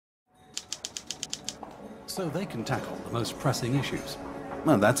so they can tackle the most pressing issues.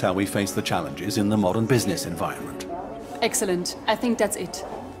 And that's how we face the challenges in the modern business environment. Excellent. I think that's it.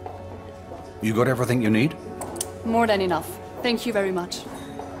 You got everything you need? More than enough. Thank you very much.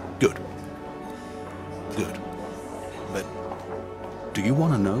 Good. Good. But do you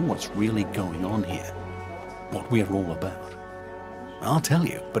want to know what's really going on here? What we're all about? I'll tell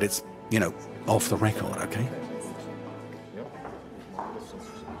you, but it's, off the record, okay?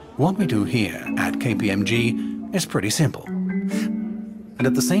 What we do here at KPMG is pretty simple. And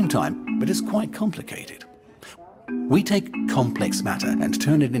at the same time, it is quite complicated. We take complex matter and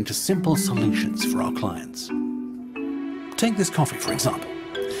turn it into simple solutions for our clients. Take this coffee, for example.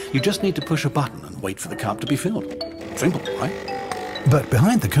 You just need to push a button and wait for the cup to be filled. Simple, right? But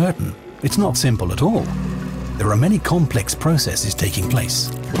behind the curtain, it's not simple at all. There are many complex processes taking place.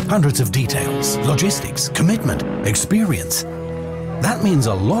 Hundreds of details, logistics, commitment, experience. That means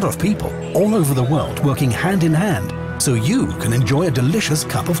a lot of people all over the world working hand in hand so you can enjoy a delicious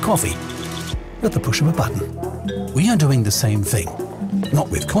cup of coffee at the push of a button. We are doing the same thing. Not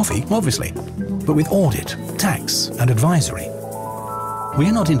with coffee, obviously, but with audit, tax, and advisory. We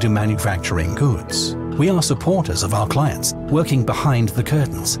are not into manufacturing goods. We are supporters of our clients, working behind the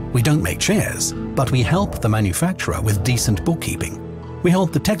curtains. We don't make chairs, but we help the manufacturer with decent bookkeeping. We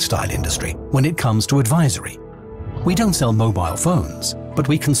help the textile industry when it comes to advisory. We don't sell mobile phones, but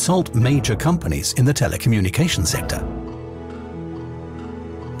we consult major companies in the telecommunication sector.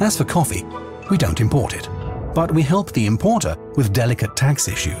 As for coffee, we don't import it, but we help the importer with delicate tax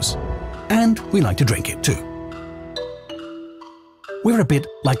issues. And we like to drink it too. We're a bit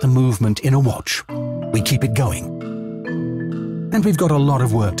like the movement in a watch. We keep it going. And we've got a lot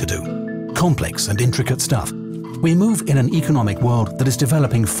of work to do. Complex and intricate stuff. We move in an economic world that is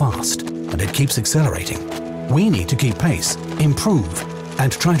developing fast, and it keeps accelerating. We need to keep pace, improve,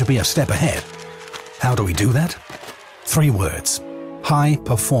 and try to be a step ahead. How do we do that? 3 words.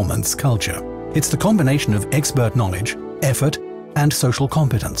 High-performance culture. It's the combination of expert knowledge, effort, and social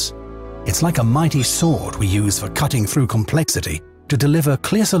competence. It's like a mighty sword we use for cutting through complexity to deliver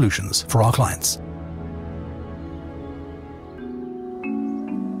clear solutions for our clients.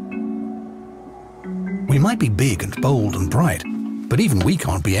 We might be big and bold and bright, but even we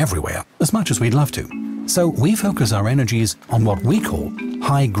can't be everywhere, as much as we'd love to. So we focus our energies on what we call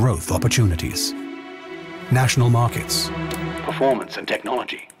high-growth opportunities. National markets, performance and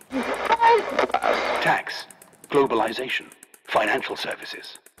technology, tax, globalization, financial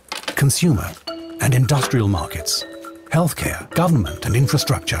services, consumer and industrial markets, healthcare, government and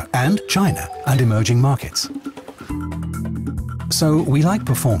infrastructure, and China and emerging markets. So we like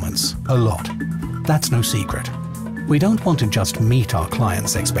performance a lot. That's no secret. We don't want to just meet our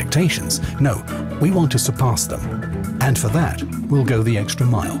clients' expectations. No, we want to surpass them. And for that, we'll go the extra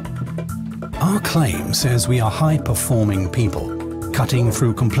mile. Our claim says we are high-performing people, cutting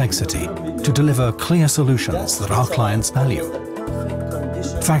through complexity to deliver clear solutions that our clients value.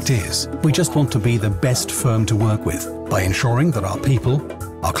 Fact is, we just want to be the best firm to work with by ensuring that our people,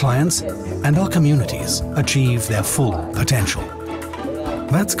 our clients, and our communities achieve their full potential.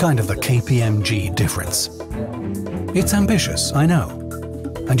 That's kind of the KPMG difference. It's ambitious, I know,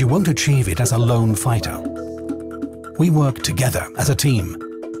 and you won't achieve it as a lone fighter. We work together as a team.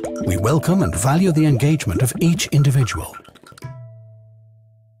 We welcome and value the engagement of each individual.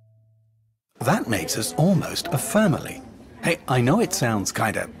 That makes us almost a family. Hey, I know it sounds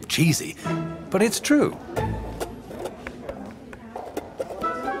kinda cheesy, but it's true.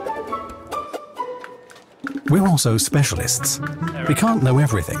 We're also specialists. We can't know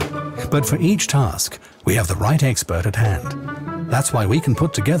everything, but for each task, we have the right expert at hand. That's why we can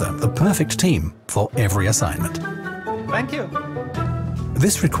put together the perfect team for every assignment. Thank you.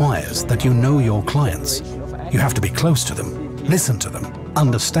 This requires that you know your clients. You have to be close to them, listen to them,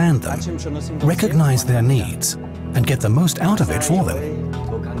 understand them, recognize their needs, and get the most out of it for them.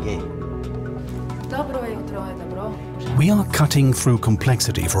 We are cutting through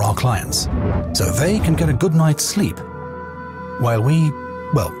complexity for our clients, so they can get a good night's sleep. While we,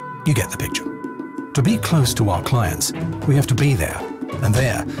 well, you get the picture. To be close to our clients, we have to be there, and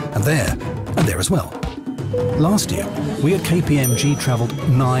there, and there, and there as well. Last year, we at KPMG traveled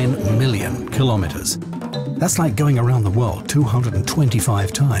 9 million kilometers. That's like going around the world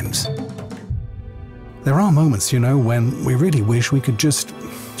 225 times. There are moments, you know, when we really wish we could just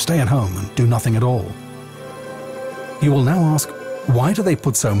stay at home and do nothing at all. You will now ask, why do they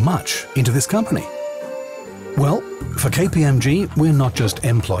put so much into this company? Well, for KPMG, we're not just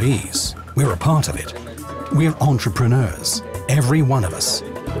employees. We're a part of it. We're entrepreneurs, every one of us.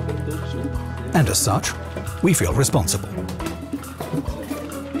 And as such, we feel responsible.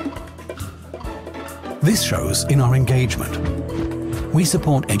 This shows in our engagement. We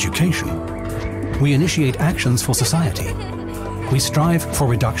support education. We initiate actions for society. We strive for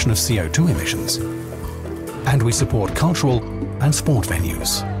reduction of CO2 emissions. And we support cultural and sport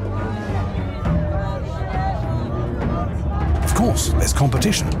venues. Of course, there's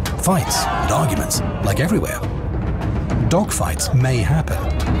competition, fights and arguments, like everywhere. Dog fights may happen,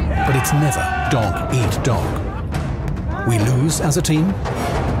 but it's never dog eat dog. We lose as a team,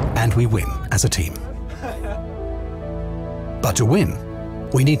 and we win as a team. But to win,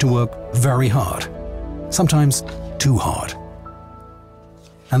 we need to work very hard, sometimes too hard.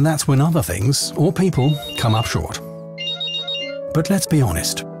 And that's when other things or people come up short. But let's be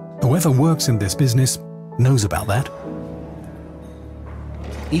honest, whoever works in this business knows about that.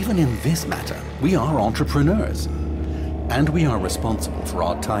 Even in this matter, we are entrepreneurs. And we are responsible for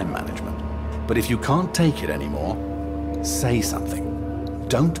our time management. But if you can't take it anymore, say something.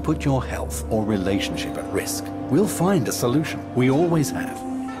 Don't put your health or relationship at risk. We'll find a solution. We always have.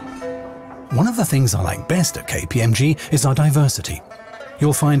 One of the things I like best at KPMG is our diversity.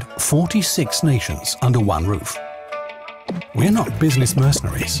 You'll find 46 nations under one roof. We're not business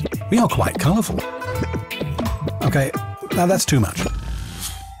mercenaries. We are quite colourful. Okay, now that's too much.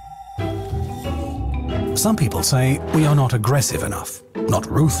 Some people say we are not aggressive enough, not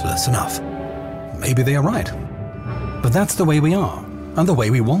ruthless enough. Maybe they are right. But that's the way we are, and the way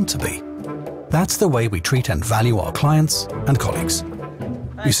we want to be. That's the way we treat and value our clients and colleagues.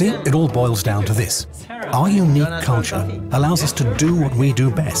 You see, it all boils down to this. Our unique culture allows us to do what we do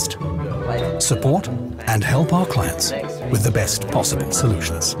best. Support and help our clients with the best possible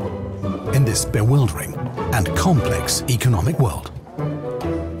solutions in this bewildering and complex economic world.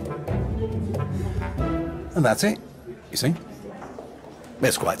 And that's it, you see.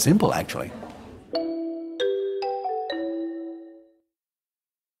 It's quite simple, actually.